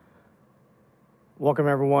Welcome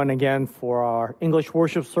everyone again for our English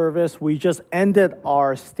worship service. We just ended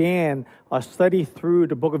our study through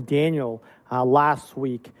the book of Daniel last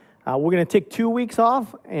week. We're going to take 2 weeks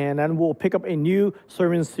off, and then we'll pick up a new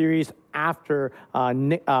sermon series after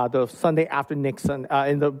the Sunday after next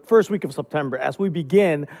Sunday, in the first week of September, as we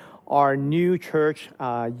begin our new church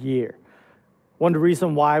year. One of the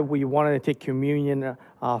reasons why we wanted to take communion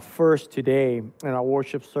first today in our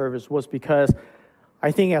worship service was because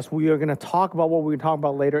I think as we are going to talk about what we're going to talk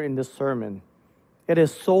about later in this sermon, it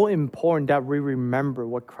is so important that we remember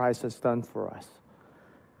what Christ has done for us.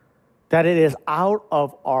 That it is out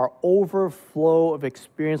of our overflow of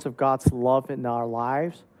experience of God's love in our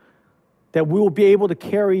lives that we will be able to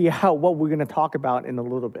carry out what we're going to talk about in a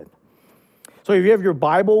little bit. So if you have your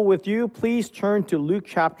Bible with you, please turn to Luke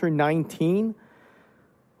chapter 19.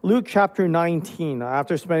 Luke chapter 19,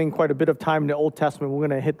 after spending quite a bit of time in the Old Testament, we're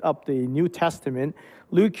going to hit up the New Testament.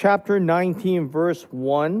 Luke chapter 19, verse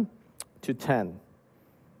 1 to 10.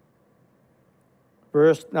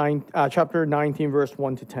 Chapter 19, verse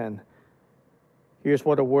 1 to 10. Here's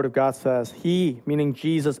what the Word of God says. He, meaning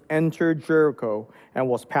Jesus, entered Jericho and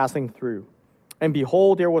was passing through. And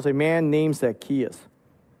behold, there was a man named Zacchaeus.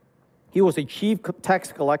 He was a chief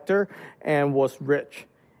tax collector and was rich.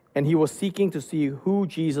 And he was seeking to see who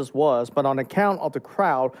Jesus was, but on account of the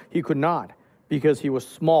crowd, he could not, because he was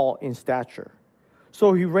small in stature.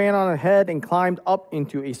 So he ran on ahead and climbed up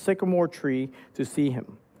into a sycamore tree to see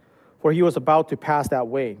him, for he was about to pass that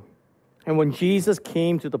way. And when Jesus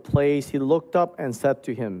came to the place, he looked up and said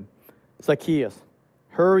to him, Zacchaeus,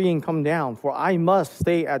 hurry and come down, for I must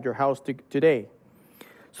stay at your house today.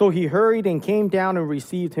 So he hurried and came down and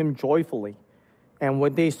received him joyfully. And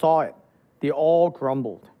when they saw it, they all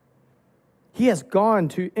grumbled. He has gone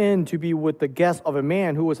in to be with the guest of a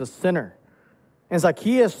man who was a sinner. And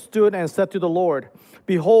Zacchaeus stood and said to the Lord,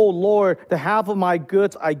 Behold, Lord, the half of my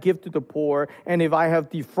goods I give to the poor, and if I have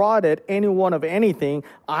defrauded anyone of anything,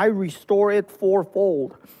 I restore it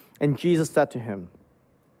fourfold. And Jesus said to him,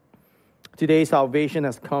 Today salvation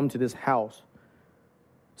has come to this house,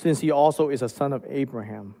 since he also is a son of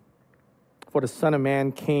Abraham. For the Son of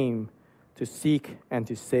Man came to seek and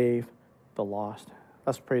to save the lost.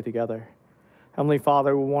 Let's pray together. Heavenly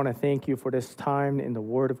Father, we want to thank you for this time in the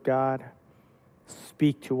Word of God.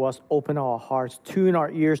 Speak to us, open our hearts, tune our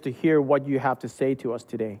ears to hear what you have to say to us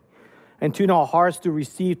today, and tune our hearts to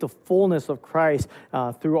receive the fullness of Christ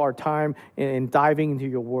through our time in diving into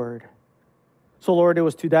your Word. So, Lord, it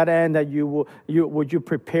was to that end that would you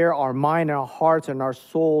prepare our mind, our hearts, and our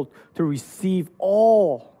soul to receive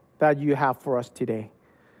all that you have for us today.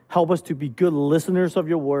 Help us to be good listeners of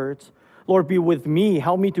your words. Lord, be with me.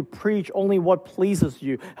 Help me to preach only what pleases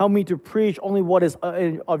you. Help me to preach only what is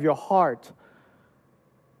of your heart.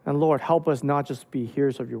 And Lord, help us not just be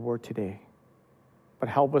hearers of your word today, but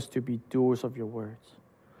help us to be doers of your words.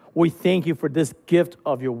 We thank you for this gift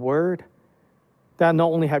of your word, that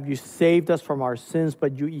not only have you saved us from our sins,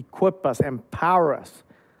 but you equip us, empower us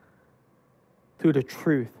through the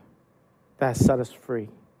truth that has set us free.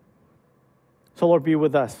 So Lord, be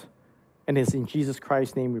with us. And it's in Jesus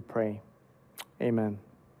Christ's name we pray. Amen.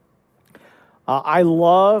 I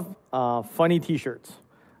love funny t-shirts.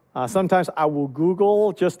 Sometimes I will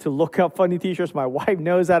Google just to look up funny t-shirts. My wife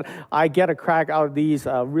knows that I get a crack out of these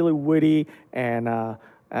really witty and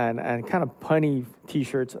kind of punny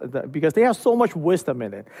t-shirts because they have so much wisdom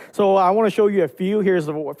in it. So I want to show you a few. Here's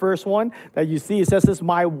the first one that you see. It says this,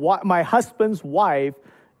 my husband's wife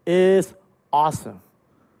is awesome.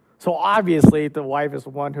 So obviously the wife is the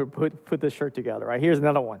one who put the shirt together, right? Here's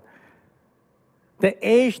another one. The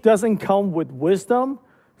age doesn't come with wisdom.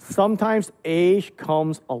 Sometimes age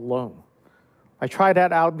comes alone. I try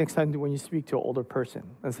that out next time when you speak to an older person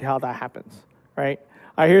and see how that happens, right?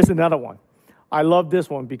 Here's another one. I love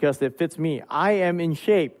this one because it fits me. I am in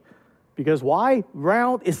shape. Because why?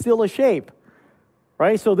 Round is still a shape,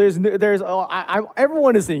 right? So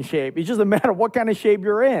everyone is in shape. It's just a matter of what kind of shape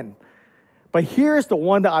you're in. But here's the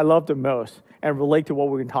one that I love the most and relate to what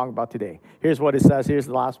we're going to talk about today. Here's what it says. Here's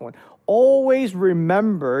the last one. Always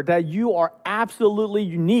remember that you are absolutely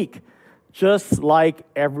unique, just like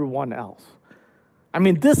everyone else. I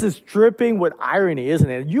mean, this is dripping with irony, isn't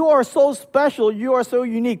it? You are so special. You are so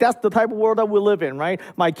unique. That's the type of world that we live in, right?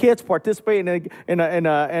 My kids participate in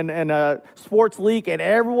a sports league, and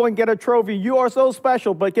everyone get a trophy. You are so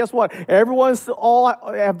special, but guess what? Everyone's all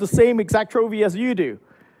have the same exact trophy as you do.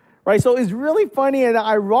 Right, so it's really funny and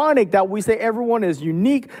ironic that we say everyone is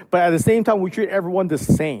unique, but at the same time we treat everyone the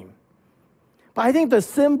same. But I think the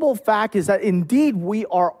simple fact is that indeed we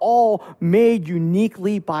are all made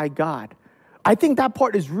uniquely by God. I think that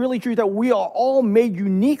part is really true, that we are all made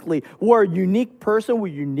uniquely. We're a unique person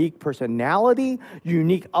with unique personality,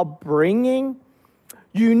 unique upbringing,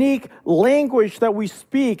 unique language that we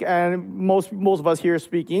speak. And most of us here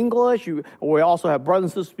speak English. We also have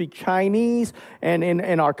brothers who speak Chinese. And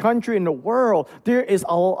in our country, in the world, there is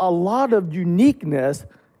a lot of uniqueness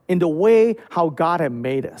in the way how God has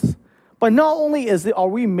made us. But not only are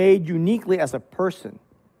we made uniquely as a person,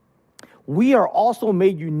 we are also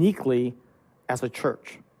made uniquely as a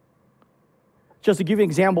church. Just to give you an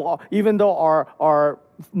example, even though our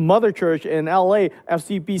mother church in LA,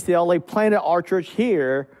 FCBC LA, planted our church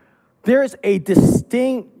here, there is a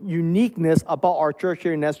distinct uniqueness about our church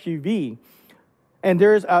here in SGV. And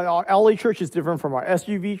there's our LA church is different from our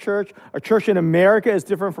SGV church. Our church in America is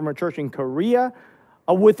different from our church in Korea.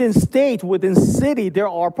 Within state, within city, there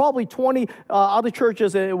are probably 20 other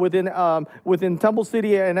churches within Temple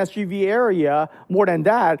City and SGV area, more than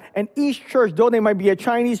that. And each church, though they might be a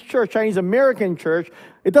Chinese church, Chinese American church,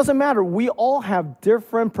 it doesn't matter. We all have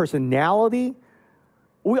different personality.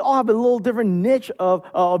 We all have a little different niche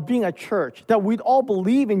of being a church, that we all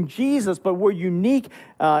believe in Jesus, but we're unique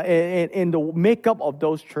in the makeup of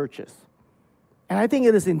those churches. And I think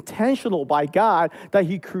it is intentional by God that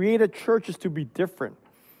He created churches to be different.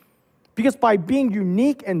 Because by being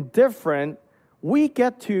unique and different, we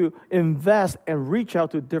get to invest and reach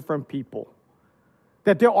out to different people.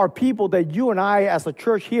 That there are people that you and I as a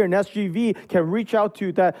church here in SGV can reach out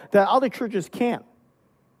to that other churches can't.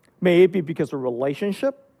 May it be because of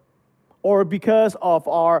relationship, or because of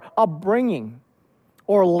our upbringing,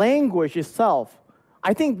 or language itself.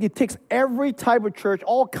 I think it takes every type of church,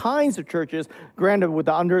 all kinds of churches, granted with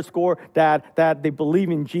the underscore that they believe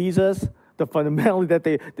in Jesus, the fundamentally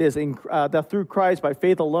that through Christ by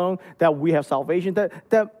faith alone that we have salvation.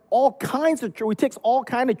 That all kinds of it takes all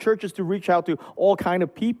kinds of churches to reach out to all kind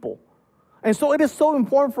of people, and so it is so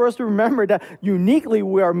important for us to remember that uniquely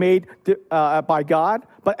we are made by God,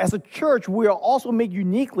 but as a church we are also made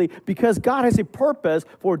uniquely because God has a purpose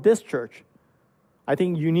for this church. I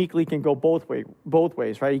think uniquely can go both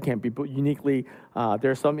ways, right? You can't be uniquely.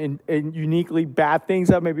 There's some uniquely bad things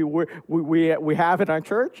that maybe we have in our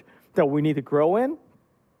church that we need to grow in.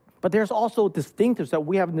 But there's also distinctives that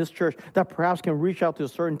we have in this church that perhaps can reach out to a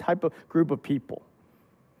certain type of group of people.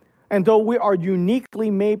 And though we are uniquely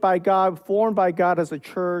made by God, formed by God as a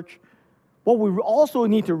church, what we also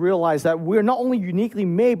need to realize that we're not only uniquely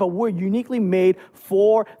made, but we're uniquely made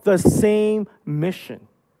for the same mission.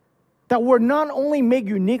 That we're not only made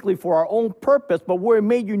uniquely for our own purpose, but we're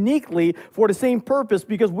made uniquely for the same purpose,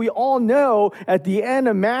 because we all know at the end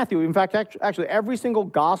of Matthew, in fact, actually every single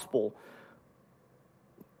gospel,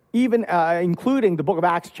 even including the book of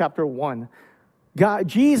Acts chapter 1,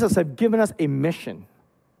 Jesus has given us a mission.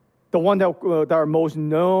 The one that are most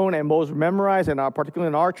known and most memorized, and particularly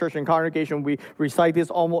in our church and congregation, we recite this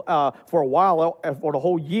almost for a while, for the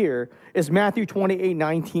whole year, is Matthew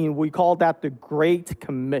 28:19. We call that the Great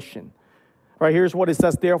Commission. Right, here's what it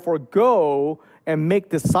says: therefore, go and make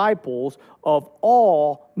disciples of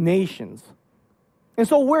all nations. And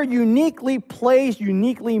so we're uniquely placed,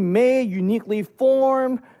 uniquely made, uniquely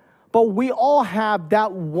formed, but we all have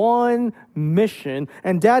that one mission,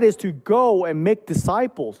 and that is to go and make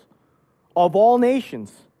disciples of all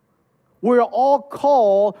nations. We're all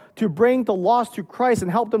called to bring the lost to Christ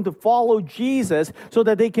and help them to follow Jesus so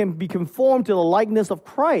that they can be conformed to the likeness of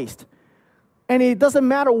Christ. And it doesn't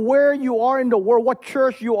matter where you are in the world, what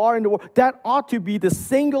church you are in the world, that ought to be the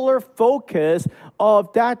singular focus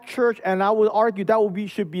of that church. And I would argue that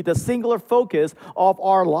should be the singular focus of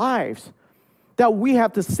our lives. That we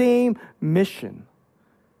have the same mission.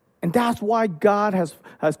 And that's why God has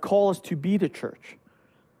called us to be the church.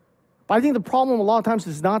 But I think the problem a lot of times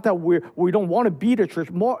is not that we don't want to be the church.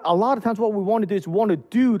 A lot of times what we want to do is want to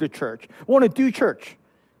do the church. We want to do church.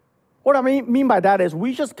 What I mean by that is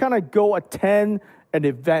we just kind of go attend an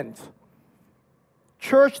event.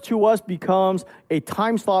 Church to us becomes a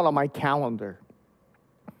time slot on my calendar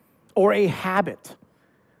or a habit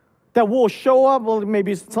that will show up. Well,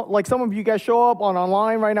 maybe like some of you guys show up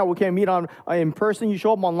online right now. We can't meet in person. You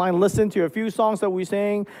show up online, listen to a few songs that we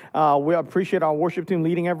sing. We appreciate our worship team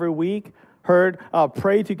leading every week.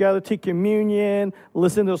 Pray together, take communion,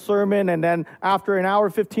 listen to a sermon, and then after an hour,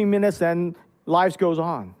 15 minutes, then life goes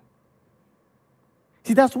on.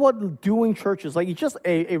 See, that's what doing church is like. It's just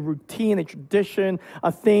a routine, a tradition,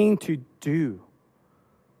 a thing to do.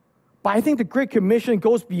 But I think the Great Commission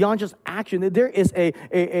goes beyond just action. There is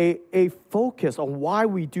a focus on why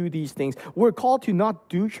we do these things. We're called to not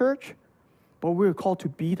do church, but we're called to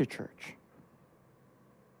be the church.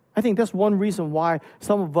 I think that's one reason why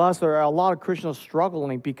some of us, or a lot of Christians, are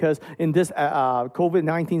struggling because in this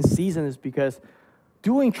COVID-19 season is because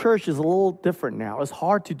doing church is a little different now. It's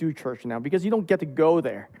hard to do church now because you don't get to go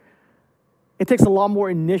there. It takes a lot more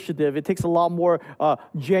initiative. It takes a lot more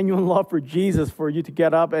genuine love for Jesus for you to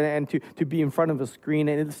get up and to be in front of a screen.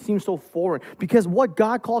 And it seems so foreign because what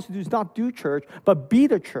God calls you to do is not do church, but be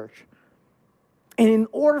the church. And in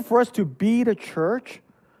order for us to be the church,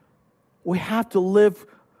 we have to live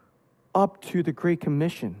up to the Great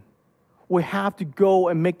Commission. We have to go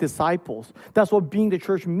and make disciples. That's what being the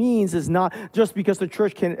church means. Is not just because the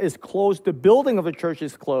church is closed, the building of the church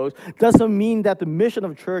is closed, doesn't mean that the mission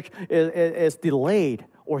of church is delayed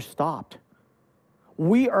or stopped.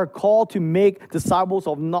 We are called to make disciples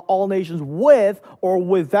of all nations with or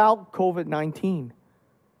without COVID-19.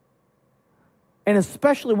 And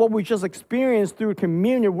especially what we just experienced through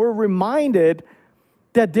communion, we're reminded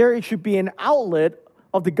that there should be an outlet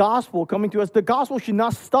of the gospel coming to us. The gospel should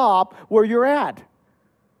not stop where you're at.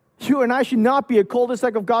 You and I should not be a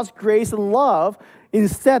cul-de-sac of God's grace and love.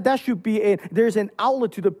 Instead, that should be there's an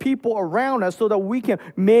outlet to the people around us so that we can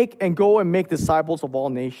make and go and make disciples of all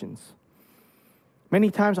nations.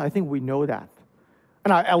 Many times I think we know that.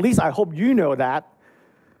 And at least I hope you know that.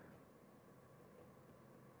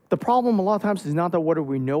 The problem a lot of times is not that whether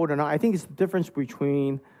we know it or not. I think it's the difference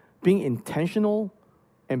between being intentional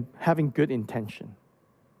and having good intention.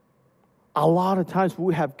 A lot of times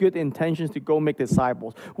we have good intentions to go make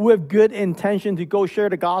disciples. We have good intention to go share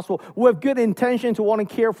the gospel. We have good intention to want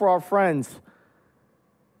to care for our friends.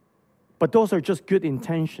 But those are just good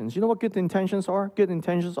intentions. You know what good intentions are? Good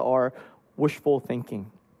intentions are wishful thinking.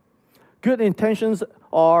 Good intentions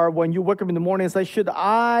are when you wake up in the morning and say, should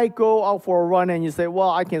I go out for a run? And you say, well,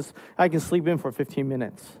 I can sleep in for 15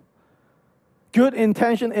 minutes. Good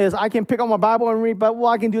intention is I can pick up my Bible and read, but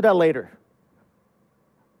I can do that later.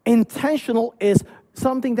 Intentional is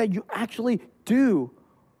something that you actually do.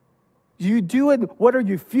 You do it whether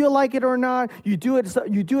you feel like it or not. You do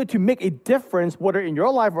it to make a difference, whether in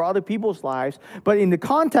your life or other people's lives. But in the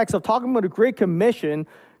context of talking about the Great Commission,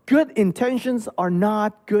 good intentions are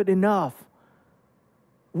not good enough.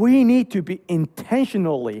 We need to be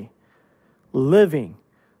intentionally living,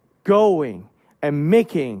 going, and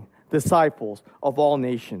making disciples of all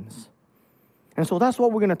nations. And so that's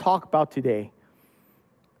what we're going to talk about today.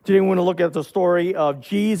 Today we're going to look at the story of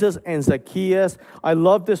Jesus and Zacchaeus. I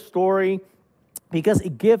love this story because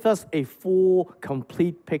it gives us a full,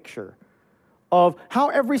 complete picture of how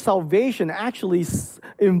every salvation actually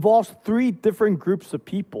involves three different groups of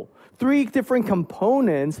people, three different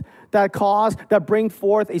components that bring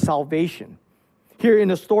forth a salvation. Here in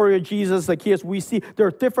the story of Jesus, Zacchaeus, we see there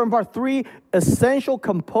are three essential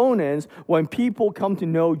components when people come to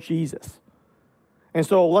know Jesus. And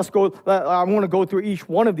so let's go. I want to go through each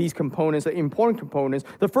one of these components, the important components.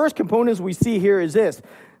 The first components we see here is this,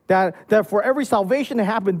 that for every salvation to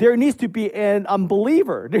happen, there needs to be an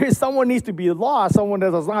unbeliever. Someone needs to be lost, someone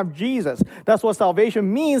that does not have Jesus. That's what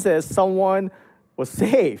salvation means, is someone was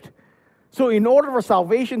saved. So in order for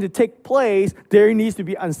salvation to take place, there needs to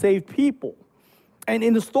be unsaved people. And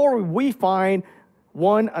in the story, we find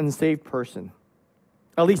one unsaved person.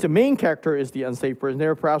 At least the main character is the unsaved person.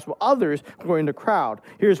 There are perhaps others who are in the crowd.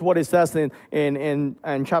 Here's what it says in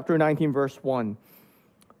chapter 19, verse 1.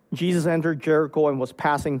 Jesus entered Jericho and was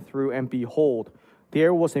passing through, and behold,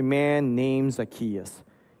 there was a man named Zacchaeus.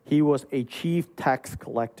 He was a chief tax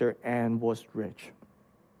collector and was rich.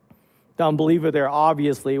 The unbeliever there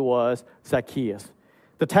obviously was Zacchaeus.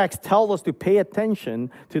 The text tells us to pay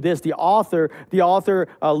attention to this. The author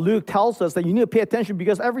Luke tells us that you need to pay attention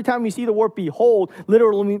because every time you see the word behold,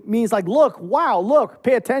 literally means like, look, wow, look,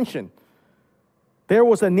 pay attention. There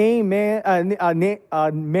was a man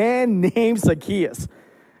named Zacchaeus.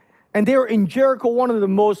 And they were in Jericho, one of the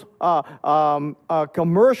most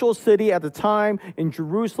commercial city at the time in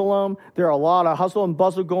Jerusalem. There are a lot of hustle and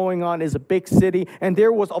bustle going on. It's a big city. And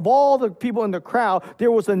there was, of all the people in the crowd, there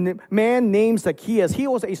was a man named Zacchaeus. He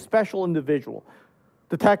was a special individual.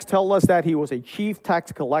 The text tells us that he was a chief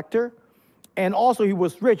tax collector. And also he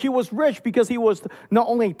was rich. He was rich because he was not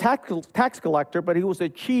only a tax collector, but he was a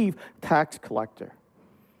chief tax collector.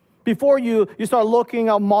 Before you start looking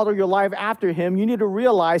at model your life after him, you need to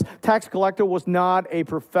realize tax collector was not a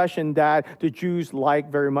profession that the Jews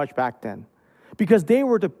liked very much back then. Because they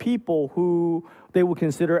were the people who they would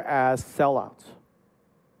consider as sellouts.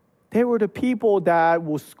 They were the people that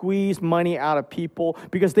will squeeze money out of people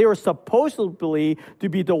because they were supposedly to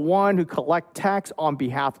be the one who collect tax on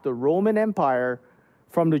behalf of the Roman Empire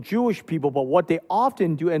from the Jewish people. But what they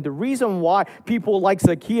often do, and the reason why people like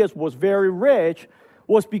Zacchaeus was very rich,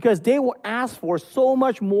 was because they will ask for so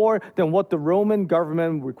much more than what the Roman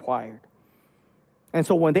government required. And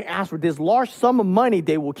so when they ask for this large sum of money,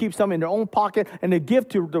 they will keep some in their own pocket and they give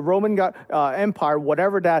to the Roman Empire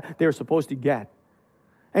whatever that they're supposed to get.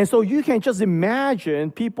 And so you can just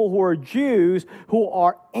imagine people who are Jews who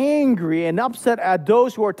are angry and upset at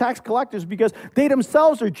those who are tax collectors because they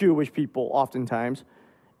themselves are Jewish people oftentimes,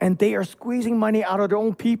 and they are squeezing money out of their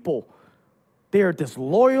own people. They are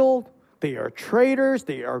disloyal, they are traitors,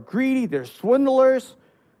 they are greedy, they're swindlers.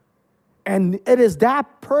 And it is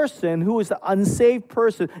that person who is the unsaved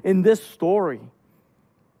person in this story.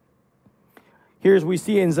 Here we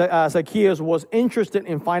see Zacchaeus was interested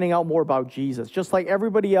in finding out more about Jesus. Just like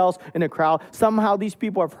everybody else in the crowd, somehow these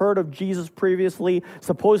people have heard of Jesus previously.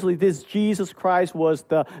 Supposedly this Jesus Christ was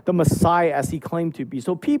the Messiah as he claimed to be.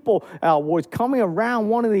 So people was coming around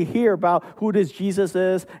wanting to hear about who this Jesus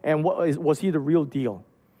is and was he the real deal.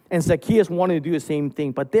 And Zacchaeus wanted to do the same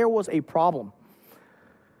thing, but there was a problem.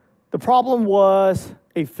 The problem was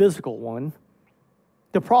a physical one.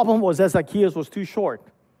 The problem was that Zacchaeus was too short.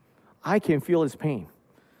 I can feel his pain.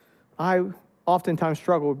 I oftentimes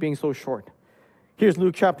struggle with being so short. Here's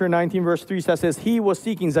Luke chapter 19, verse 3 says,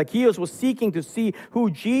 Zacchaeus was seeking to see who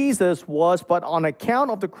Jesus was, but on account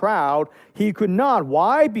of the crowd, he could not.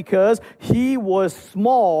 Why? Because he was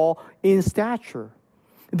small in stature.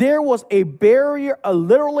 There was a barrier, a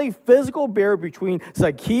literally physical barrier between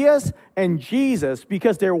Zacchaeus and Jesus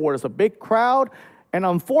because there was a big crowd, and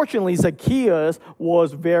unfortunately, Zacchaeus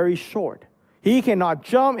was very short. He cannot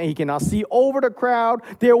jump and he cannot see over the crowd.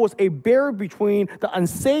 There was a barrier between the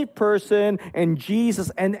unsaved person and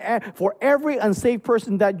Jesus. And for every unsaved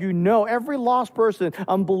person that you know, every lost person,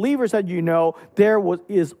 unbelievers that you know,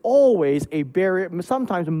 is always a barrier,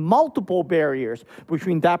 sometimes multiple barriers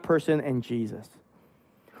between that person and Jesus.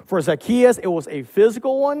 For Zacchaeus, it was a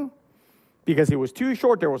physical one because he was too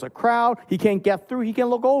short. There was a crowd. He can't get through. He can't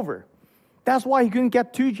look over. That's why he couldn't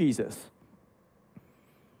get to Jesus.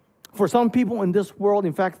 For some people in this world,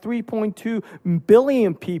 in fact, 3.2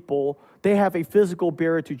 billion people, they have a physical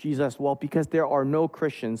barrier to Jesus as well because there are no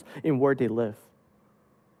Christians in where they live.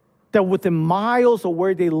 That within miles of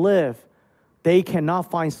where they live, they cannot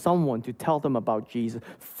find someone to tell them about Jesus.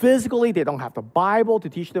 Physically, they don't have the Bible to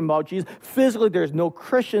teach them about Jesus. Physically, there's no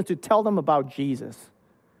Christians to tell them about Jesus.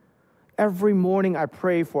 Every morning, I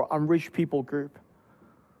pray for Unreached People group,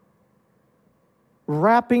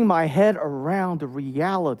 wrapping my head around the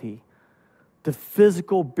reality, the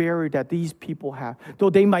physical barrier that these people have.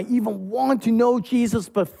 Though they might even want to know Jesus,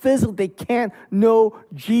 but physically they can't know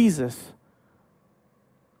Jesus.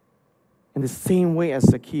 In the same way as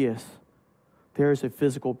Zacchaeus, there is a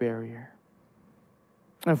physical barrier.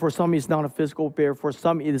 And for some, it's not a physical barrier. For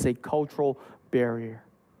some, it is a cultural barrier.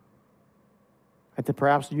 And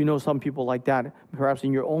perhaps you know some people like that, perhaps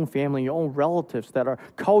in your own family, your own relatives that are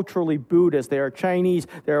culturally Buddhist, they are Chinese,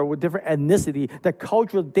 they are with different ethnicity, that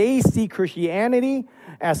culturally they see Christianity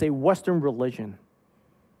as a Western religion.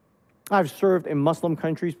 I've served in Muslim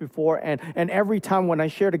countries before, and every time when I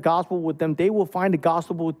share the gospel with them, they will find the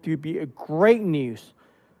gospel to be a great news,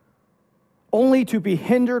 only to be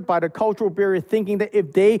hindered by the cultural barrier, thinking that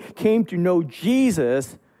if they came to know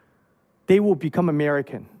Jesus, they will become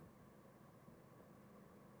American.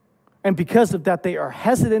 And because of that, they are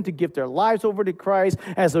hesitant to give their lives over to Christ.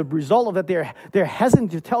 As a result of that, they're hesitant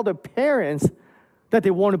to tell their parents that they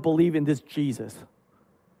want to believe in this Jesus.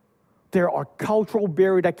 There are cultural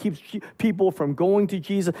barriers that keeps people from going to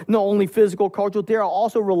Jesus. Not only physical, cultural, there are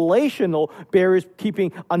also relational barriers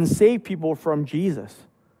keeping unsaved people from Jesus.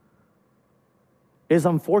 It is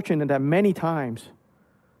unfortunate that many times,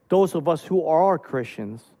 those of us who are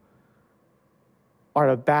Christians are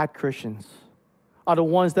the bad Christians, are the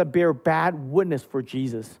ones that bear bad witness for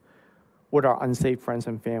Jesus with our unsaved friends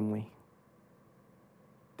and family.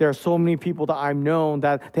 There are so many people that I've known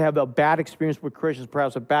that they have a bad experience with Christians,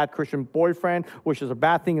 perhaps a bad Christian boyfriend, which is a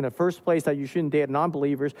bad thing in the first place, that you shouldn't date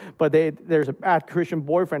non-believers, but there's a bad Christian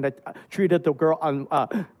boyfriend that treated the girl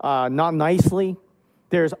not nicely.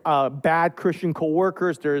 There's bad Christian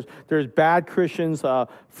coworkers. There's bad Christians,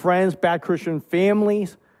 friends, bad Christian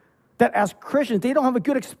families. That as Christians, they don't have a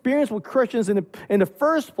good experience with Christians in the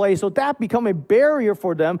first place, so that become a barrier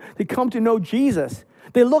for them to come to know Jesus.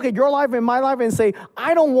 They look at your life and my life and say,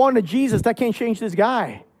 I don't want a Jesus that can change this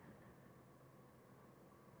guy.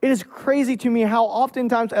 It is crazy to me how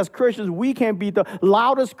oftentimes as Christians, we can be the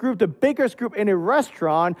loudest group, the biggest group in a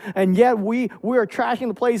restaurant, and yet we are trashing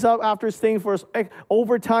the place up after staying for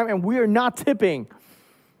overtime, and we are not tipping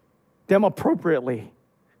them appropriately.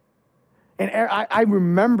 And I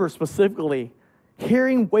remember specifically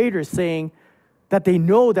hearing waiters saying that they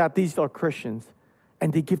know that these are Christians,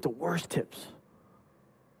 And they give the worst tips.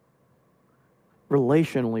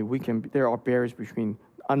 Relationally, there are barriers between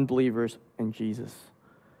unbelievers and Jesus.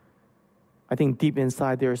 I think deep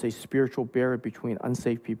inside there is a spiritual barrier between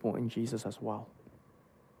unsaved people and Jesus as well.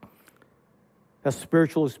 That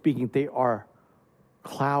spiritually speaking, they are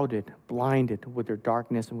clouded, blinded with their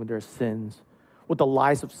darkness and with their sins, with the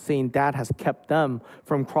lies of Satan that has kept them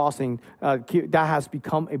from crossing, that has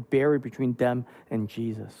become a barrier between them and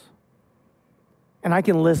Jesus. And I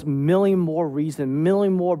can list million more reasons,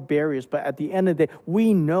 million more barriers, but at the end of the day,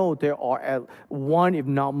 we know there are one, if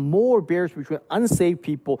not more, barriers between unsaved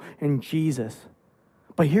people and Jesus.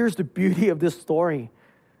 But here's the beauty of this story.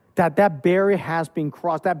 That barrier has been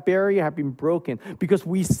crossed, that barrier has been broken, because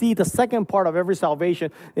we see the second part of every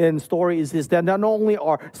salvation in story is this, that not only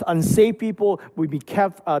are unsaved people, we be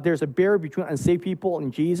kept, there's a barrier between unsaved people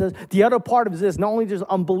and Jesus. The other part of this, not only there's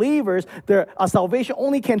unbelievers, salvation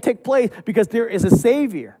only can take place because there is a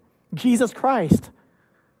Savior, Jesus Christ.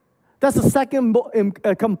 That's the second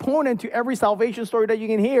component to every salvation story that you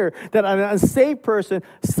can hear, that an unsaved person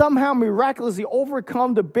somehow miraculously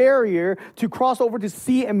overcome the barrier to cross over to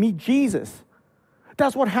see and meet Jesus.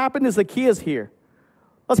 That's what happened to Zacchaeus here.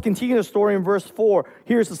 Let's continue the story in verse 4.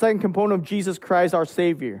 Here's the second component of Jesus Christ, our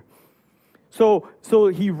Savior. So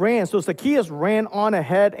Zacchaeus ran on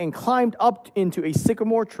ahead and climbed up into a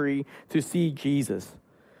sycamore tree to see Jesus,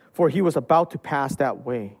 for he was about to pass that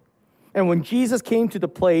way. And when Jesus came to the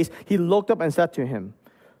place, he looked up and said to him,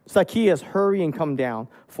 Zacchaeus, hurry and come down,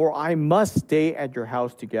 for I must stay at your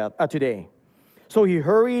house today. So he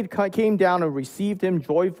hurried, came down, and received him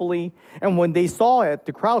joyfully. And when they saw it,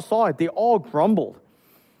 the crowd saw it, they all grumbled.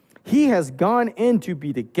 He has gone in to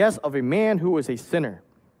be the guest of a man who is a sinner.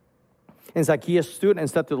 And Zacchaeus stood and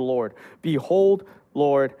said to the Lord, Behold,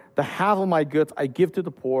 Lord, the half of my goods I give to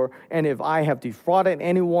the poor, and if I have defrauded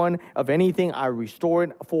anyone of anything, I restore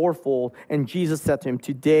it fourfold. And Jesus said to him,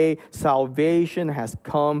 Today salvation has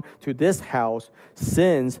come to this house,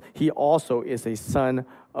 since he also is a son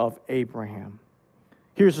of Abraham.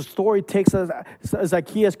 Here's the story. Takes us,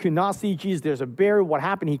 Zacchaeus could not see Jesus. There's a barrier. What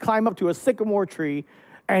happened? He climbed up to a sycamore tree,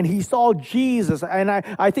 and he saw Jesus. And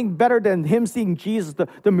I think better than him seeing Jesus,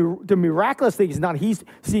 the miraculous thing is not he's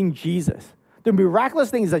seeing Jesus. The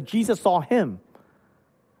miraculous thing is that Jesus saw him.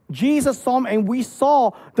 Jesus saw him, and we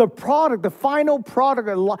saw the product, the final product,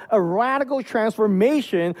 a radical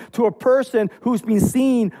transformation to a person who's been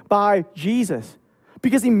seen by Jesus.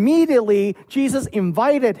 Because immediately, Jesus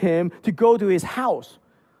invited him to go to his house.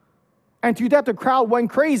 And to that, the crowd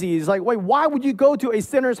went crazy. It's like, wait, why would you go to a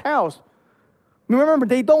sinner's house? Remember,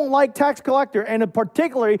 they don't like tax collector, and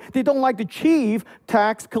particularly, they don't like the chief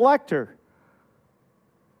tax collector.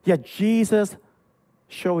 Yet Jesus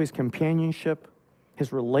showed his companionship,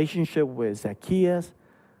 his relationship with Zacchaeus.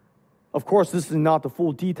 Of course, this is not the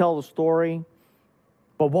full detail of the story,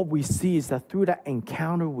 but what we see is that through that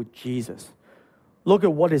encounter with Jesus, look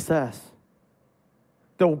at what it says.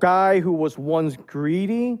 The guy who was once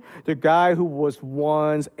greedy, the guy who was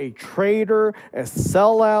once a traitor, a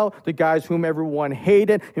sellout, the guys whom everyone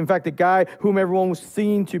hated, in fact, the guy whom everyone was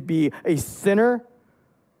seen to be a sinner.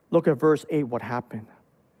 Look at verse 8, what happened.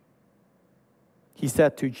 He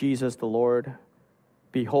said to Jesus, the Lord,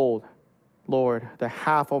 Behold, Lord, the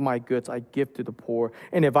half of my goods I give to the poor,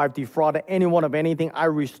 and if I've defrauded anyone of anything, I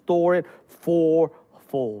restore it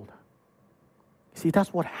fourfold. See,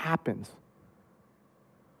 that's what happens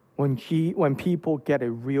when people get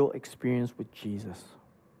a real experience with Jesus.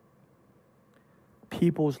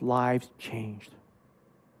 People's lives changed.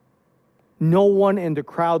 No one in the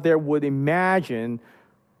crowd there would imagine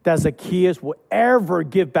that Zacchaeus would ever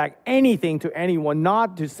give back anything to anyone,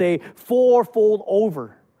 not to say fourfold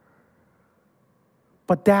over.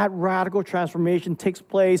 But that radical transformation takes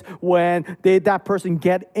place when that person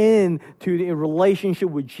get into the relationship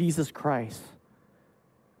with Jesus Christ.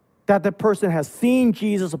 That the person has seen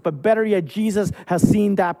Jesus, but better yet, Jesus has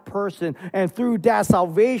seen that person. And through that,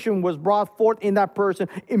 salvation was brought forth in that person.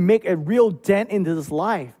 It make a real dent into his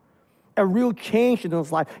life, a real change in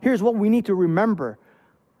his life. Here's what we need to remember.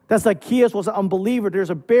 That Zacchaeus was an unbeliever. There's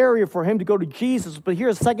a barrier for him to go to Jesus. But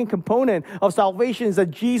here's the second component of salvation is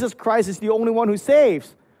that Jesus Christ is the only one who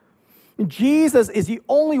saves. Jesus is the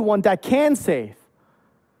only one that can save.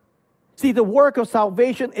 See, the work of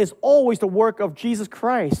salvation is always the work of Jesus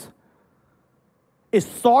Christ. It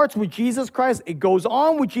starts with Jesus Christ. It goes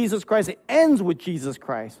on with Jesus Christ. It ends with Jesus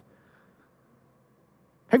Christ.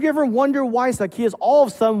 Have you ever wondered why Zacchaeus all of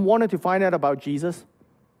a sudden wanted to find out about Jesus?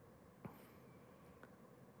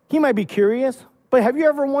 He might be curious, but have you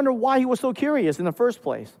ever wondered why he was so curious in the first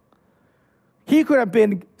place? He could have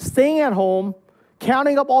been staying at home,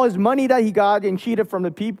 counting up all his money that he got and cheated from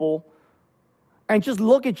the people, and just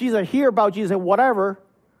look at Jesus, hear about Jesus, and whatever.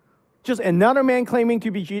 Just another man claiming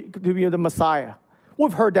to be the Messiah.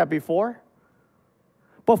 We've heard that before.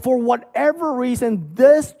 But for whatever reason,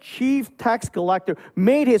 this chief tax collector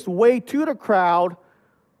made his way to the crowd,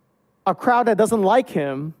 a crowd that doesn't like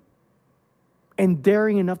him, and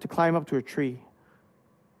daring enough to climb up to a tree.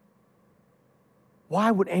 Why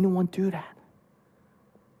would anyone do that?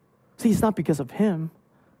 See, it's not because of him.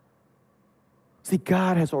 See,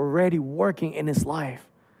 God has already working in his life.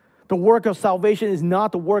 The work of salvation is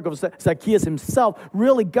not the work of Zacchaeus himself.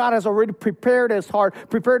 Really, God has already prepared his heart,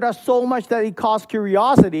 prepared us so much that it caused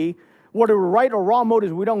curiosity. Whether right or wrong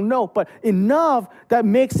motives, we don't know. But enough that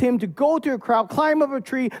makes him to go to a crowd, climb up a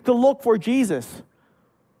tree to look for Jesus.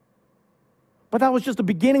 But that was just the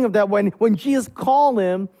beginning of that. When Jesus called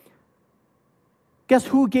him, guess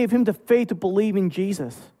who gave him the faith to believe in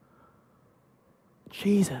Jesus?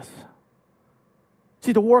 Jesus.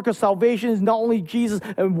 See, the work of salvation is not only Jesus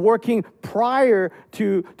working prior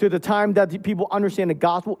to the time that the people understand the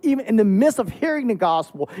gospel, even in the midst of hearing the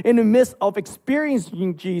gospel, in the midst of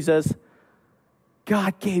experiencing Jesus,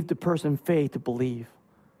 God gave the person faith to believe.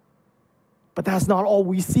 But that's not all.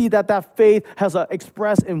 We see that faith has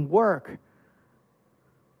expressed in work.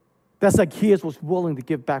 That Zacchaeus was willing to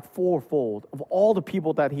give back fourfold of all the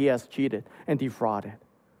people that he has cheated and defrauded.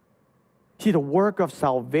 See, the work of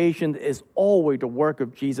salvation is always the work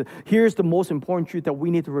of Jesus. Here's the most important truth that we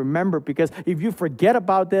need to remember, because if you forget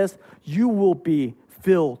about this, you will be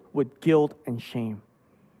filled with guilt and shame.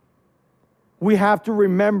 We have to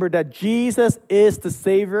remember that Jesus is the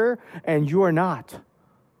Savior and you are not.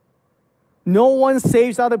 No one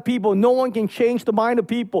saves other people. No one can change the mind of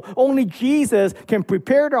people. Only Jesus can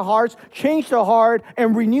prepare their hearts, change their heart,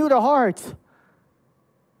 and renew their hearts.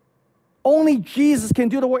 Only Jesus can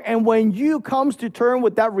do the work. And when you come to terms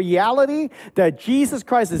with that reality that Jesus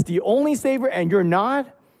Christ is the only Savior and you're not,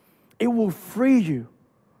 it will free you.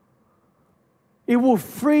 It will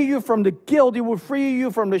free you from the guilt. It will free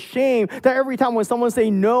you from the shame that every time when someone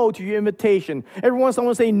say no to your invitation, everyone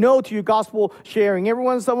someone say no to your gospel sharing,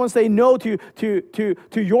 someone say no to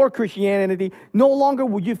your Christianity, no longer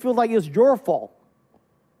will you feel like it's your fault.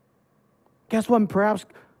 Guess what? Perhaps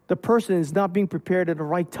the person is not being prepared at the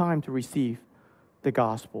right time to receive the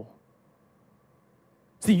gospel.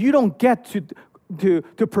 See, you don't get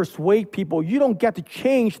to persuade people. You don't get to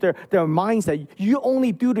change their mindset. You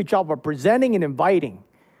only do the job of presenting and inviting,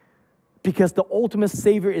 because the ultimate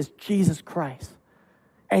Savior is Jesus Christ.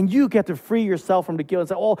 And you get to free yourself from the guilt and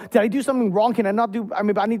say, oh, did I do something wrong? Can I not do?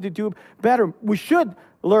 I need to do better. We should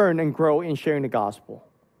learn and grow in sharing the gospel.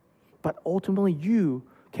 But ultimately, you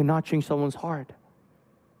cannot change someone's heart.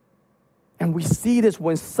 And we see this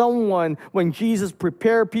when Jesus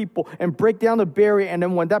prepared people and break down the barrier, and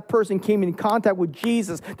then when that person came in contact with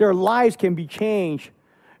Jesus, their lives can be changed.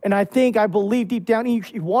 And I believe deep down,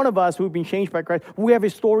 each one of us who've been changed by Christ, we have a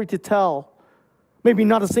story to tell. Maybe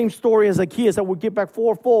not the same story as Zacchaeus that will get back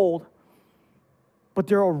fourfold, but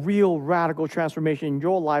there are real radical transformation in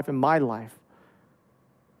your life and my life.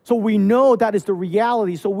 So we know that is the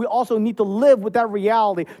reality. So we also need to live with that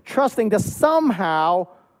reality, trusting that somehow,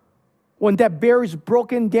 when that barrier is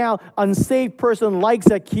broken down, unsaved person like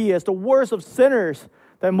Zacchaeus, the worst of sinners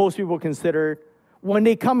that most people consider, when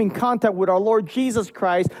they come in contact with our Lord Jesus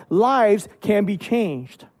Christ, lives can be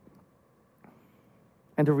changed.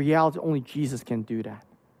 And the reality, only Jesus can do that.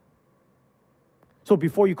 So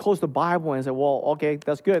before you close the Bible and say, well, okay,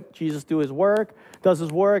 that's good. Jesus does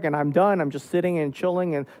his work, and I'm done. I'm just sitting and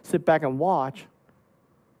chilling and sit back and watch.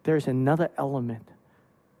 There's another element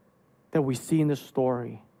that we see in this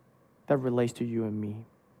story that relates to you and me.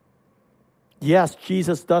 Yes,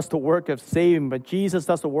 Jesus does the work of saving, but Jesus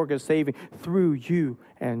does the work of saving through you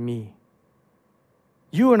and me.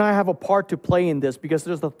 You and I have a part to play in this, because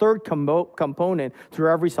there's the third component to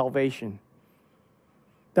every salvation.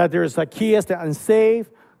 That there's Zacchaeus, the unsaved,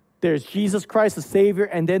 there's Jesus Christ, the Savior,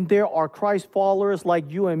 and then there are Christ followers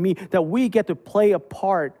like you and me, that we get to play a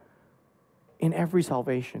part in every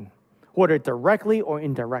salvation, whether directly or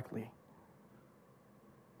indirectly.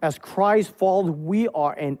 As Christ followers, we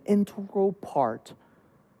are an integral part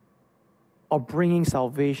of bringing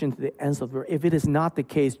salvation to the ends of the earth. If it is not the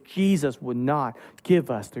case, Jesus would not give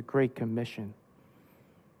us the Great Commission.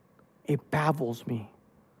 It baffles me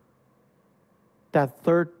that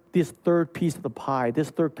this third piece of the pie, this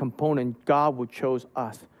third component, God would choose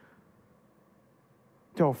us.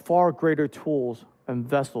 There are far greater tools and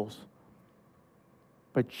vessels,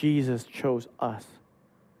 but Jesus chose us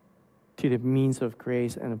to the means of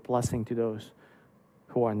grace and a blessing to those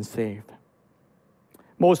who are unsaved.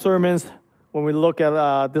 Most sermons when we look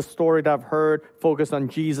at this story that I've heard focused on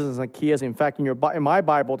Jesus and Zacchaeus. In fact, in my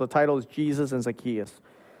Bible, the title is Jesus and Zacchaeus.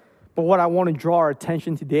 But what I want to draw our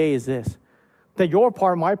attention today is this, that your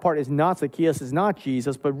part, my part, is not Zacchaeus, is not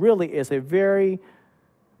Jesus, but really is a very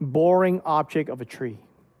boring object of a tree,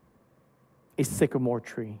 a sycamore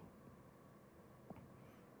tree.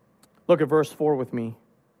 Look at verse 4 with me.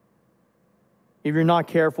 If you're not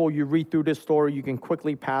careful, you read through this story, you can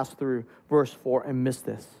quickly pass through verse 4 and miss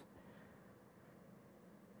this.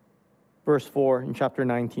 Verse 4 in chapter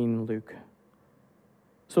 19, Luke.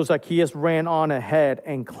 So Zacchaeus ran on ahead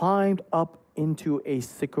and climbed up into a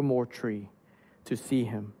sycamore tree to see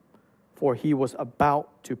him, for he was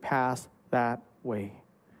about to pass that way.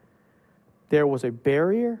 There was a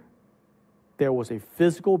barrier. There was a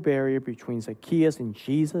physical barrier between Zacchaeus and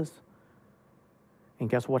Jesus. And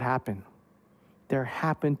guess what happened? There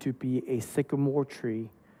happened to be a sycamore tree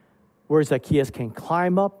where Zacchaeus can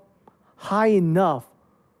climb up high enough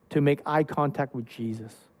to make eye contact with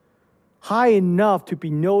Jesus, high enough to be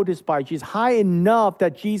noticed by Jesus, high enough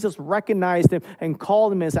that Jesus recognized him and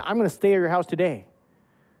called him and said, I'm going to stay at your house today.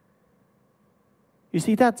 You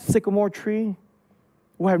see that sycamore tree?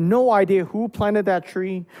 We have no idea who planted that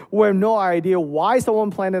tree. We have no idea why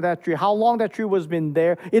someone planted that tree, how long that tree was been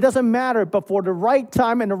there. It doesn't matter, but for the right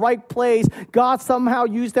time and the right place, God somehow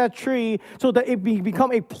used that tree so that it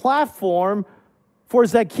become a platform for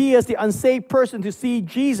Zacchaeus, the unsaved person, to see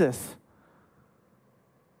Jesus.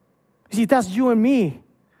 You see, that's you and me.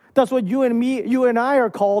 That's what you and I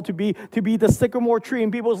are called to be the sycamore tree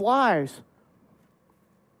in people's lives.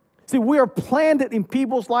 See, we are planted in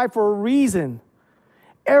people's life for a reason.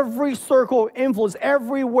 Every circle of influence,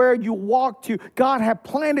 everywhere you walk to, God had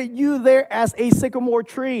planted you there as a sycamore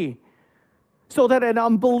tree so that an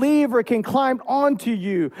unbeliever can climb onto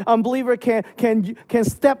you. Unbeliever can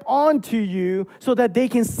step onto you so that they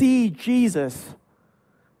can see Jesus.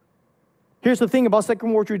 Here's the thing about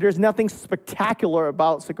sycamore tree. There's nothing spectacular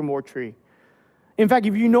about sycamore tree. In fact,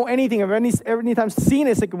 if you know anything of any time seen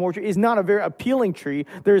a sycamore tree, it's not a very appealing tree.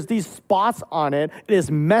 There's these spots on it. It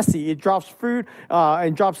is messy. It drops fruit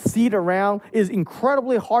and drops seed around. It is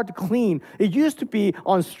incredibly hard to clean. It used to be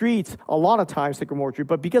on streets a lot of times, sycamore tree,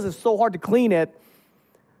 but because it's so hard to clean it,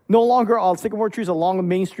 no longer are sycamore trees along the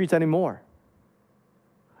main streets anymore.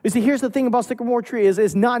 You see, here's the thing about sycamore tree is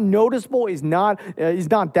it's not noticeable. It's not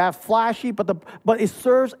that flashy, but it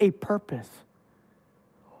serves a purpose.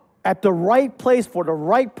 At the right place for the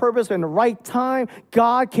right purpose and the right time,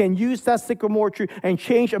 God can use that sycamore tree and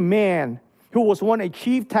change a man who was once a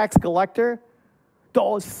chief tax collector,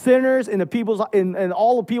 those sinners in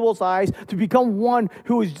all the people's eyes, to become one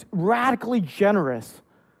who is radically generous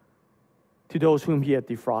to those whom he had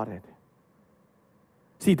defrauded.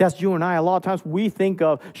 See, that's you and I. A lot of times we think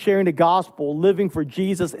of sharing the gospel, living for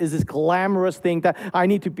Jesus is this glamorous thing that I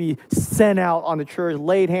need to be sent out on the church,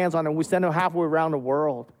 laid hands on, and we send them halfway around the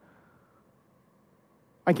world.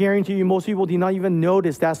 I guarantee you most people did not even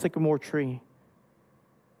notice that sycamore tree.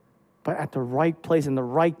 But at the right place in the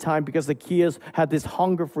right time, because Zacchaeus had this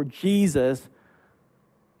hunger for Jesus,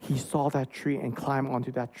 he saw that tree and climbed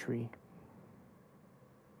onto that tree.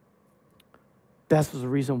 That's the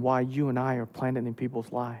reason why you and I are planted in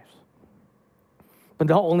people's lives. But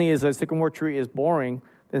not only is a sycamore tree is boring,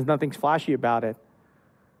 there's nothing flashy about it.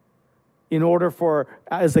 In order for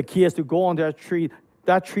Zacchaeus to go on that tree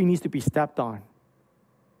needs to be stepped on.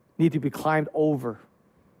 Need to be climbed over.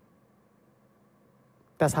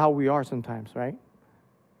 That's how we are sometimes, right?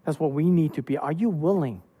 That's what we need to be. Are you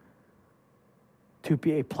willing to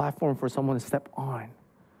be a platform for someone to step on?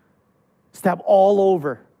 Step all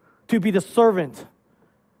over. To be the servant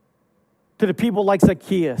to the people like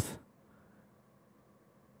Zacchaeus.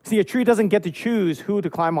 See, a tree doesn't get to choose who to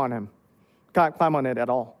climb on him. Can't climb on it at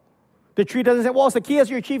all. The tree doesn't say, well, Zacchaeus,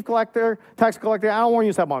 you're a chief collector, tax collector. I don't want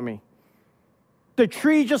you to step on me. The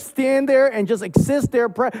tree just stand there and just exist there,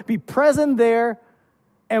 be present there,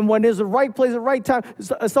 and when there's the right place, the right time,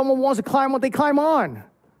 someone wants to climb on, they climb on.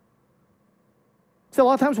 So a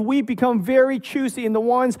lot of times we become very choosy in the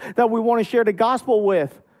ones that we want to share the gospel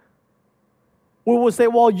with. We will say,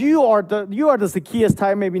 well, you are the Zacchaeus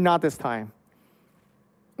type, maybe not this time.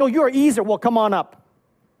 No, you are easier. Well, come on up.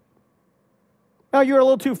 No, you're a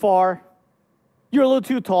little too far. You're a little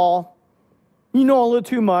too tall. You know a little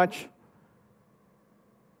too much.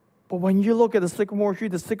 But when you look at the sycamore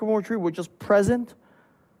tree was just present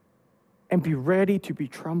and be ready to be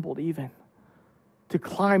trembled even, to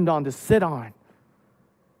climb on, to sit on,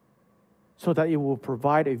 so that it will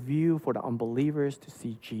provide a view for the unbelievers to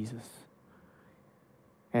see Jesus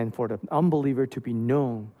and for the unbeliever to be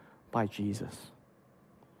known by Jesus.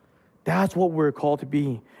 That's what we're called to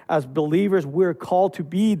be. As believers, we're called to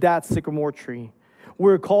be that sycamore tree.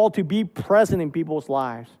 We're called to be present in people's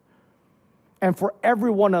lives. And for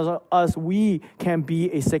every one of us, we can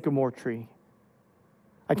be a sycamore tree.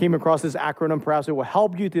 I came across this acronym. Perhaps it will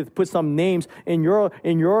help you to put some names in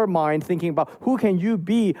your mind, thinking about who can you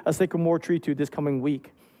be a sycamore tree to this coming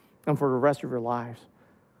week and for the rest of your lives.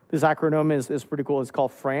 This acronym is pretty cool. It's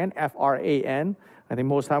called FRAN, F-R-A-N. I think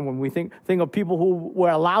most time when we think of people who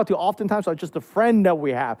we're allowed to, oftentimes are just a friend that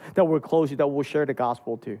we have, that we're close to, that we'll share the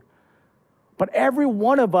gospel to. But every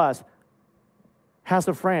one of us has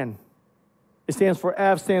a friend. It stands for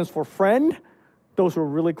F, stands for friend, those who are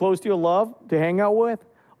really close to you, love to hang out with.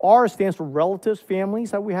 R stands for relatives,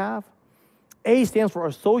 families that we have. A stands for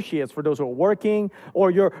associates, for those who are working,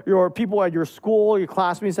 or your people at your school, your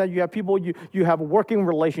classmates that you have, people you have a working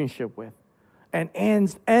relationship with. And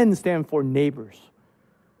N stands for neighbors.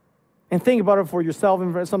 And think about it for yourself,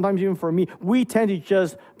 and sometimes even for me, we tend to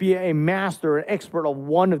just be a master, an expert of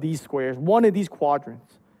one of these squares, one of these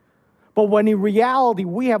quadrants. But when in reality,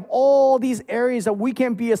 we have all these areas that we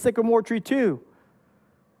can be a sycamore tree to.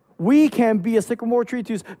 We can be a sycamore tree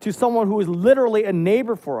to someone who is literally a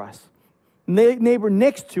neighbor for us, neighbor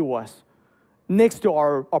next to us, next to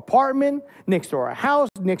our apartment, next to our house,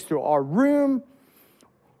 next to our room.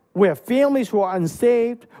 We have families who are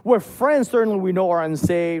unsaved. We have friends, certainly we know, are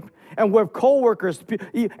unsaved. And we have coworkers.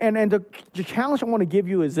 And the challenge I want to give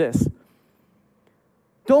you is this.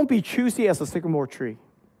 Don't be choosy as a sycamore tree.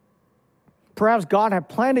 Perhaps God had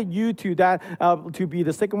planted you to be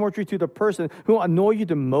the sycamore tree to the person who annoyed you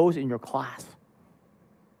the most in your class.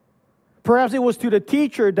 Perhaps it was to the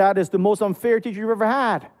teacher that is the most unfair teacher you've ever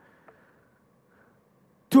had.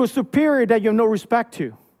 To a superior that you have no respect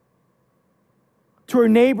to. To our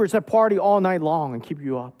neighbors that party all night long and keep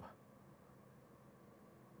you up.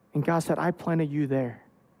 And God said, I planted you there.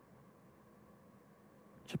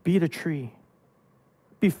 To be the tree.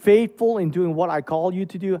 Be faithful in doing what I called you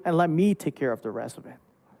to do, and let me take care of the rest of it.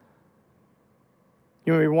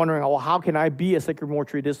 You may be wondering, well, how can I be a sycamore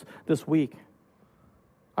tree this week?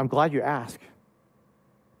 I'm glad you asked.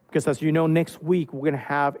 Because as you know, next week, we're going to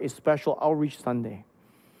have a special Outreach Sunday.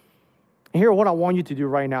 And here's what I want you to do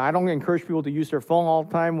right now. I don't encourage people to use their phone all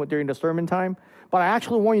the time during the sermon time, but I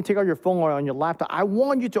actually want you to take out your phone or on your laptop. I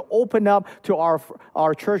want you to open up to our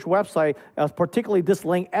church website, particularly this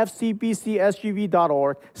link,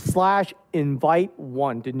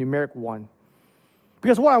 fcbcsgv.org/invite1, the numeric 1.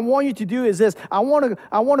 Because what I want you to do is this. I want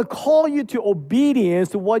to call you to obedience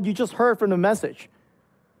to what you just heard from the message.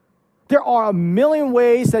 There are a million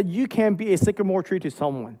ways that you can be a sycamore tree to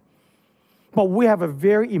someone. But we have a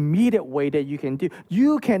very immediate way that you can do.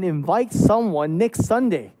 You can invite someone next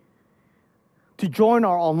Sunday to join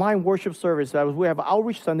our online worship service. We have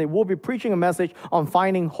Outreach Sunday. We'll be preaching a message on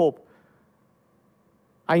finding hope.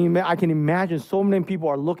 I can imagine so many people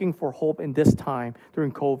are looking for hope in this time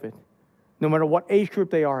during COVID, no matter what age group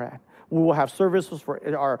they are at. We will have services for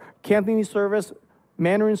our Cantonese service,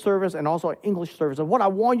 Mandarin service, and also our English service. And what I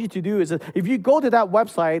want you to do is that if you go to that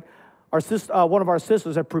website, one of our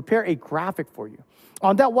sisters have prepared a graphic for you.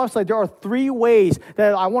 On that website, there are 3 ways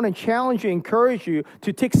that I want to challenge you, encourage you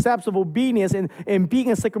to take steps of obedience in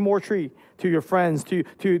being a sycamore tree to your friends, to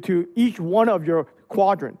each one of your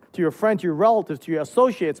quadrant, to your friends, to your relatives, to your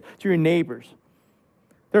associates, to your neighbors.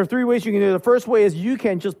 There are 3 ways you can do it. The first way is you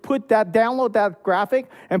can just download that graphic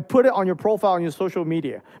and put it on your profile on your social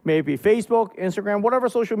media. Maybe Facebook, Instagram, whatever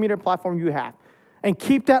social media platform you have. And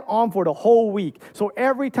keep that on for the whole week. So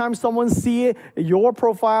every time someone sees your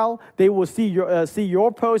profile, they will see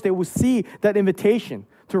your post. They will see that invitation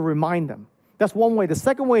to remind them. That's one way. The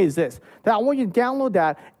second way is this: that I want you to download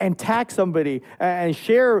that and tag somebody and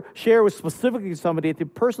share with specifically somebody to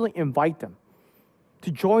personally invite them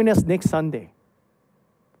to join us next Sunday.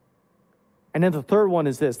 And then the third one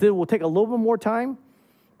is this. This will take a little bit more time,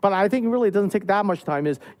 but I think really it doesn't take that much time.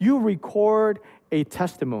 Is you record a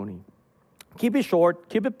testimony. Keep it short,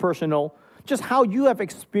 keep it personal, just how you have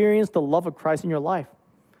experienced the love of Christ in your life.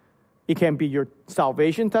 It can be your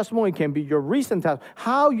salvation testimony, it can be your recent testimony,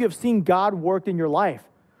 how you have seen God work in your life.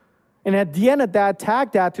 And at the end of that,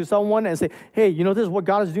 tag that to someone and say, hey, this is what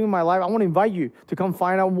God is doing in my life. I want to invite you to come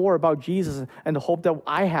find out more about Jesus and the hope that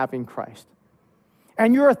I have in Christ.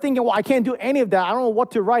 And you're thinking, well, I can't do any of that. I don't know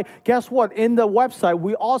what to write. Guess what? In the website,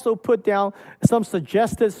 we also put down some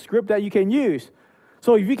suggested script that you can use.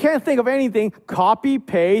 So if you can't think of anything, copy,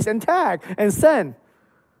 paste, and tag, and send.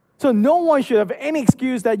 So no one should have any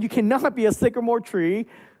excuse that you cannot be a sycamore tree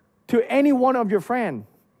to any one of your friends.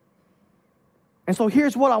 And so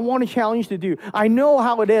here's what I want to challenge you to do. I know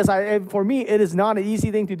how it is. For me, it is not an easy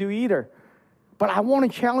thing to do either. But I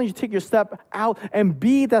want to challenge you to take your step out and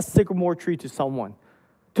be that sycamore tree to someone,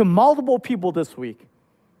 to multiple people this week.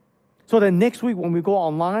 So that next week when we go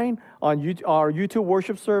online on our YouTube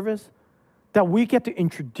worship service, that we get to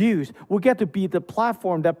introduce, we get to be the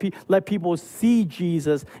platform that let people see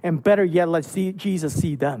Jesus, and better yet, let Jesus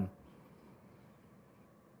see them.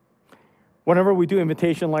 Whenever we do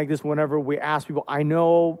invitation like this, whenever we ask people, I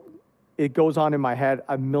know it goes on in my head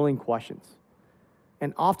a million questions.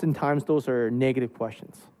 And oftentimes those are negative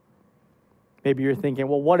questions. Maybe you're thinking,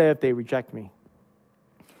 well, what if they reject me?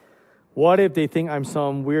 What if they think I'm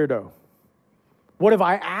some weirdo? What if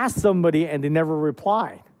I ask somebody and they never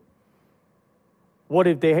replied? What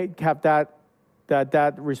if they have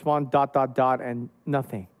that respond ... and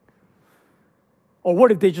nothing? Or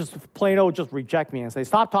what if they just plain old just reject me and say,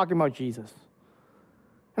 stop talking about Jesus?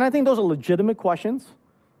 And I think those are legitimate questions.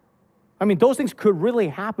 I mean, those things could really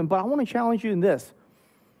happen, but I want to challenge you in this.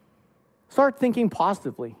 Start thinking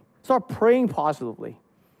positively. Start praying positively.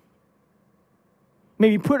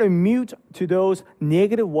 Maybe put a mute to those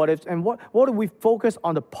negative what ifs, and what if we focus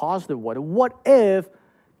on the positive what if? What if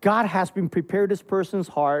God has been prepared this person's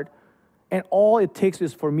heart, and all it takes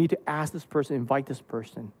is for me to ask this person, invite this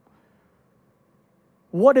person?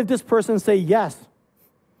 What if this person say yes?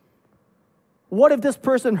 What if this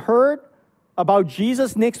person heard about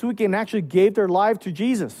Jesus next week and actually gave their life to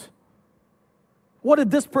Jesus? What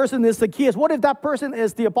if this person is Zacchaeus? What if that person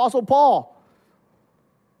is the Apostle Paul?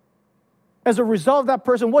 As a result of that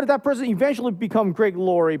person, what if that person eventually become Greg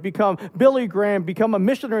Laurie, become Billy Graham, become a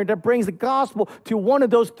missionary that brings the gospel to one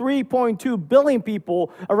of those 3.2 billion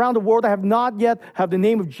people around the world that have not yet have the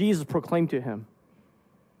name of Jesus proclaimed to him?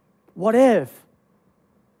 What if?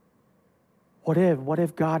 What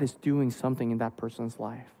if God is doing something in that person's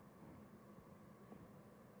life?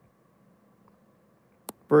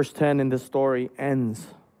 Verse 10 in this story ends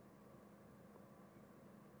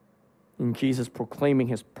in Jesus proclaiming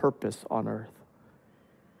his purpose on earth.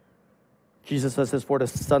 Jesus says this, for the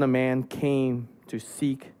Son of Man came to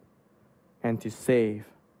seek and to save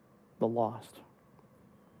the lost.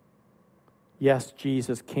 Yes,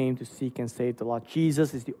 Jesus came to seek and save the lost.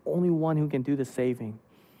 Jesus is the only one who can do the saving.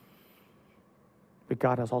 But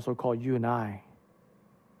God has also called you and I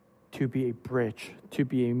to be a bridge, to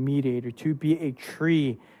be a mediator, to be a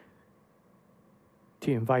tree,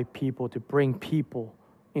 to invite people, to bring people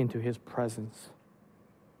into his presence.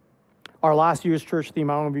 Our last year's church theme,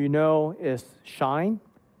 I don't know if you know, is Shine.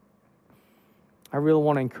 I really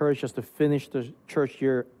want to encourage us to finish the church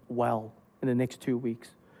year well in the next 2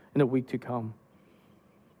 weeks, in the week to come.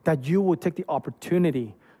 That you will take the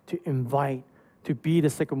opportunity to invite, to be the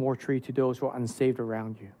sycamore tree to those who are unsaved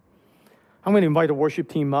around you. I'm going to invite the worship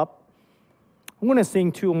team up. I'm going to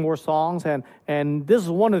sing 2 more songs, and this is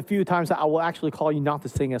one of the few times that I will actually call you not to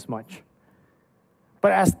sing as much.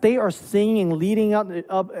 But as they are singing, leading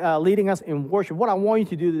us in worship, what I want you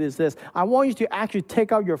to do is this. I want you to actually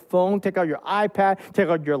take out your phone, take out your iPad, take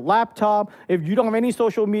out your laptop. If you don't have any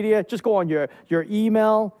social media, just go on your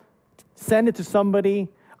email, send it to somebody.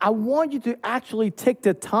 I want you to actually take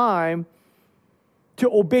the time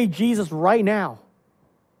to obey Jesus right now.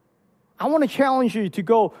 I want to challenge you to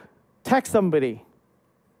go text somebody,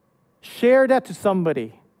 share that to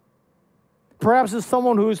somebody. Perhaps it's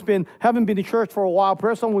someone who's haven't been to church for a while.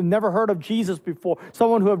 Perhaps someone who's never heard of Jesus before.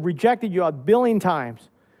 Someone who have rejected you 1 billion times.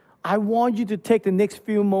 I want you to take the next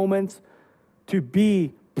few moments to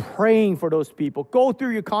be praying for those people. Go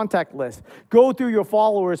through your contact list. Go through your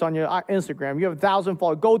followers on your Instagram. You have 1,000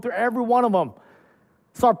 followers. Go through every one of them.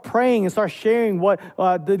 Start praying and start sharing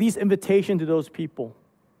these invitations to those people.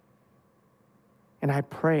 And I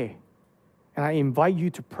pray, and I invite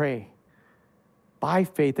you to pray by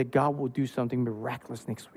faith that God will do something miraculous next week.